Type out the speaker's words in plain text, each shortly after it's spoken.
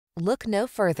Look no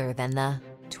further than the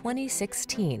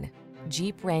 2016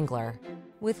 Jeep Wrangler.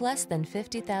 With less than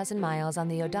 50,000 miles on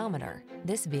the odometer,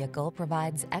 this vehicle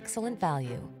provides excellent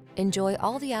value. Enjoy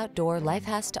all the outdoor life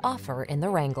has to offer in the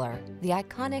Wrangler, the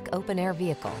iconic open-air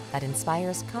vehicle that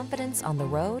inspires confidence on the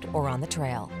road or on the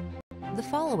trail. The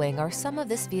following are some of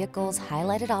this vehicle's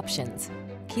highlighted options: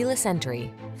 keyless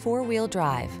entry, four-wheel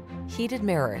drive, heated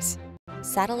mirrors,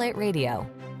 satellite radio,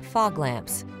 fog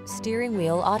lamps, steering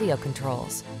wheel audio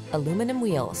controls, aluminum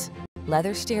wheels,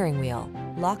 leather steering wheel,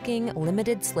 locking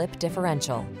limited slip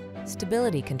differential,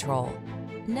 stability control.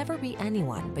 Never be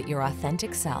anyone but your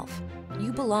authentic self.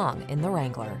 You belong in the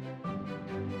Wrangler.